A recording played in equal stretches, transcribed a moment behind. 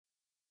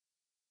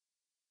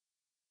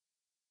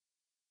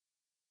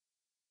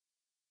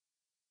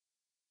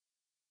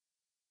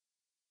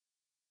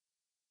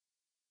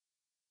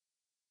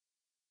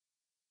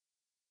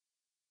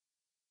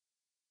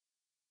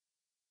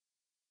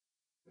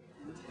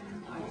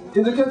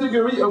In the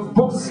category of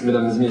books,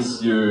 mesdames et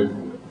messieurs,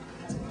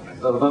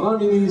 the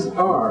nominees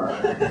are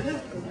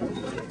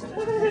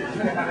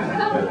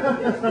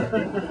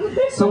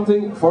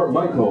Something for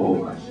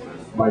Michael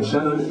by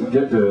Shannon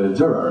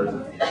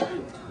Gerard.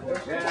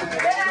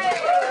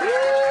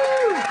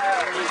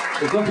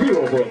 The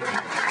Hero Book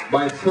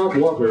by Scott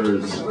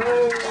Waters.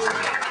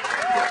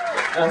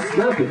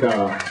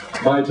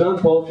 Asthmatica by John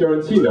Paul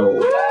Fiorentino.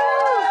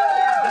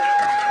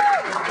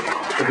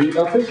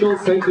 The Official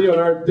St.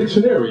 Leonard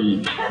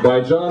Dictionary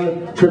by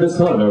John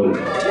Trevisano.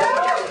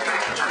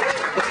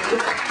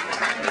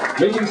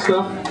 Making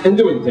Stuff and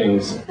Doing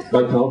Things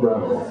by Carl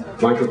Brown,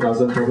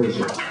 Microcosm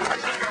Publishing.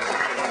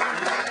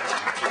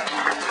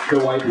 The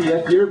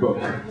YPF Yearbook,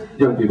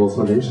 Young People's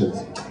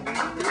Foundations.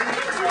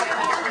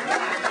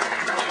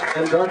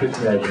 And Garbage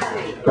Head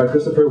by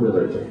Christopher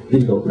Willard,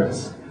 Legal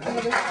Press.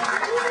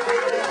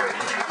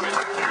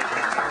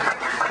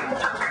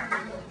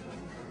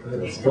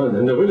 That's fun.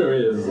 And the winner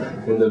is,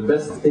 in the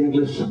Best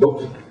English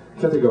Book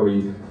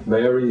category,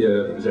 Mary,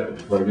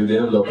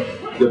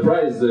 the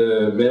prize,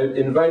 may I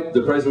invite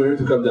the prize winner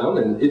to come down,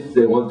 and if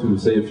they want to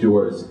say a few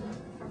words,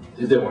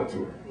 if they want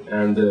to.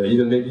 And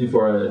even maybe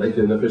for like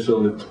an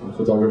official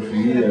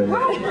photography. And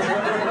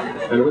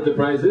what the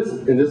prize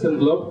is, in this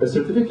envelope, a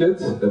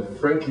certificate, a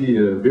frankly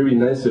very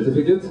nice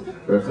certificate,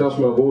 un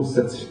franchement beau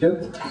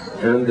certificate,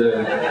 and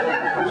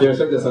puis un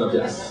chèque de 100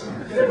 piastres.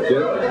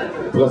 Okay?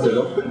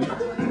 Procédons.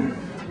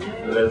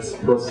 Let's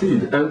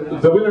proceed.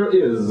 And the winner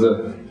is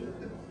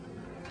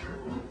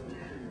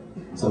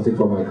Something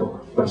for Michael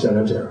by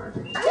Shannon Gerard.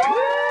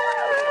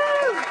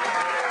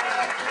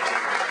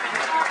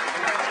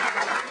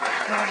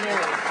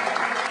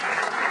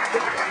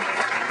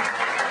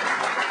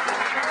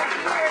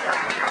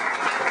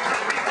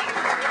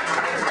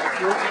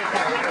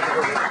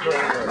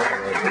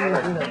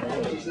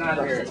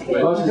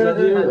 Oh, she's not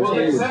here.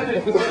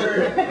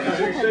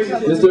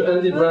 Mr.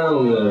 Andy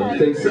Brown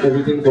takes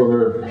everything for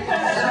her.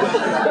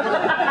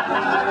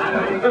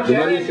 The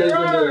money stays in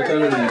the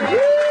economy.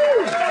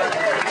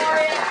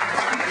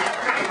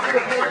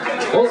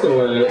 Also,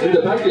 in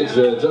the package,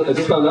 I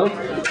just found out,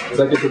 it's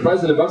like a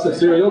surprise in a box of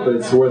cereal, but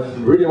it's worth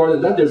really more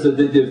than that. There's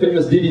the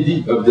famous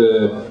DVD of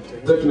the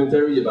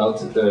documentary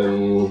about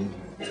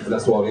la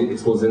soirée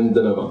Expozine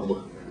de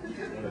Novembre.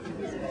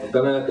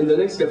 In the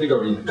next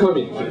category,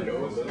 comic,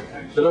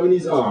 the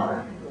nominees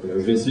are,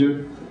 mesdames et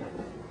messieurs,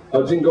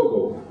 A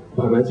Jingogo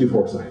by Matthew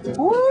Forsythe.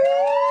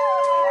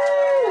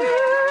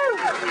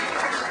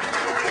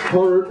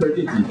 Horror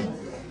Perditi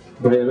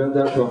by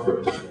Amanda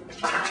Crawford.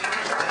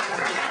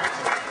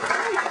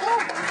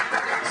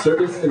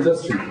 Service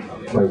Industry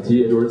by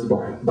T. Edwards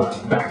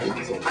Back.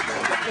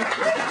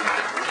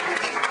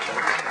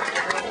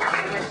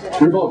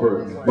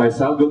 Revolver by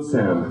Salgood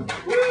Sam.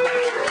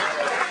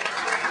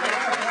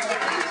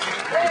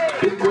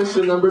 Big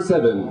question number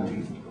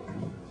 7.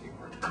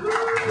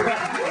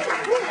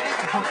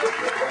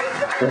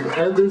 And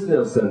Anders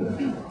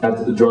Nelson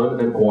at the Drum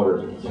and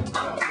Quarter.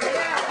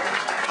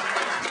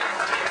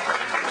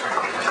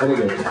 And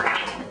again,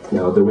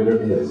 now the winner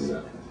is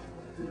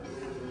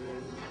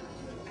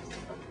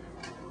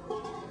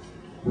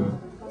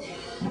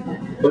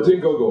A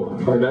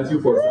Jingogo by Matthew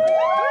Forsythe.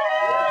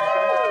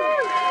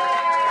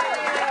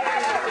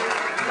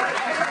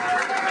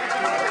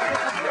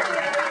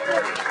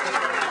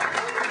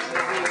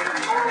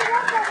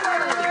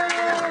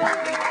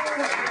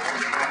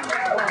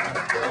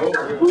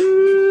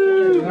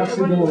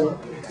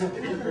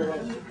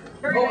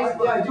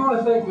 I do want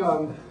to thank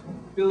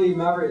Billy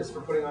Maverick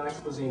for putting on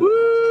Expozine. It's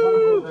a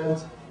wonderful event,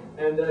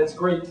 and it's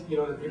great, you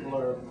know, that people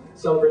are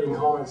celebrating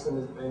comics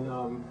in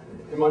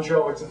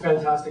Montreal. It's a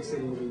fantastic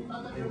city to be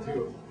in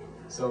too.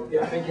 So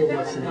yeah, thank you very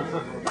much.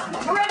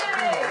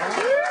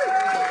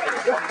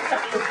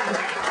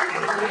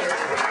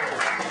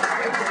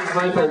 It's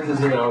my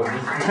fantasy now.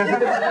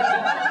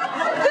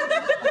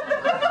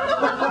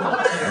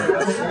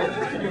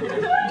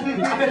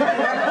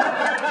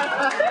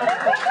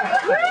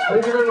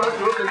 Thank you very much.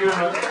 Thank you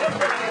very much.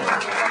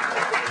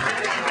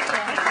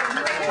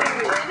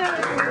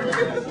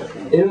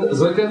 In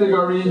the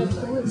category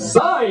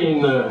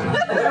Zine!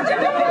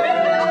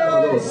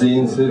 Oh,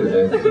 zines too.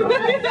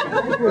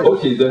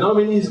 Okay, the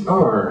nominees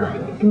are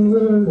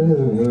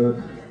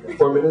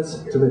 4 minutes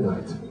to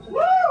midnight.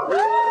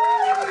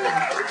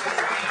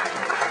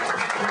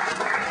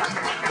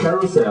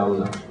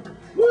 Carousel.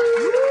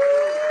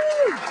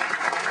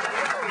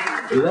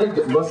 Leg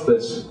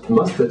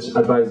Mustache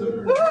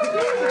Advisor.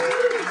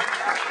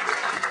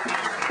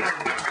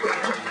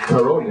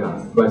 Caronia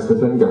by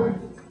Stephen Guy.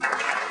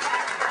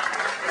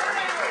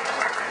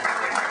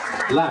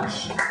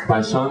 Lash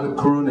by Sean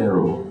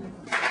Coronero.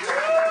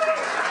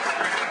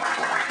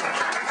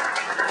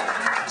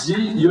 G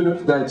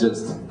Unit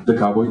Digest, the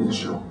Cowboy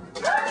issue.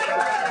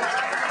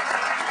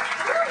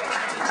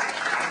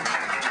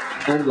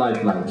 And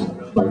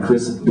Lifeline by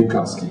Chris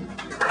Bukowski.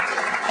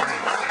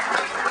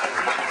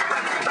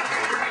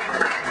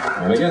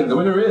 And again, the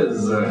winner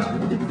is...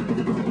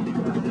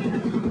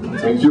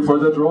 thank you for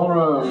the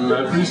draw.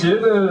 I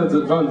appreciate it.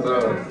 It's fun.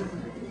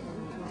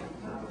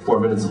 4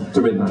 minutes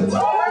to midnight.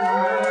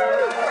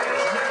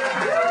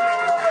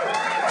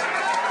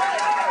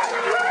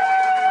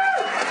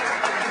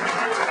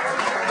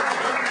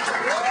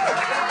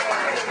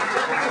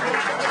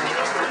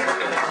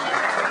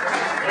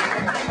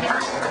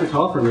 Good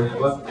call for me.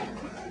 Well,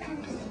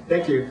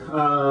 thank you.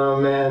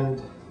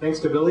 And thanks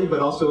to Billy, but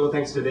also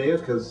thanks to Dave,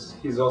 because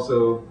he's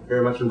also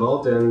very much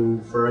involved.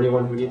 And for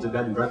anyone who needs a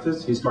bed and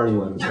breakfast, he's starting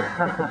one. So.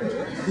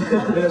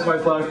 There's my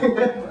plug.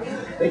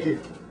 Thank you.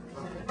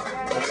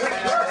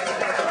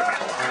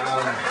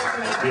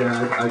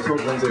 Yeah, I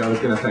told Lindsay I was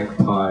going to thank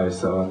Pi,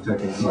 so I'm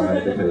thanking Pi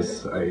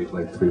because I eat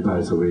like 3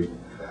 pies a week.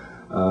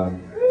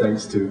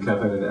 Thanks to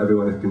Kevin and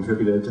everyone who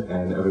contributed,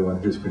 and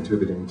everyone who's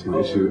contributing to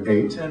issue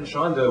 8. And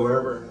Shonda,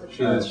 wherever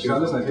she is.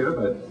 Shonda's not here,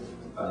 but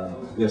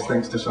yes,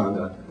 thanks to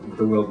Shonda.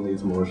 The world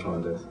needs more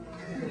Shondas.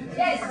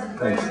 Yes.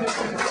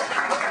 Thanks.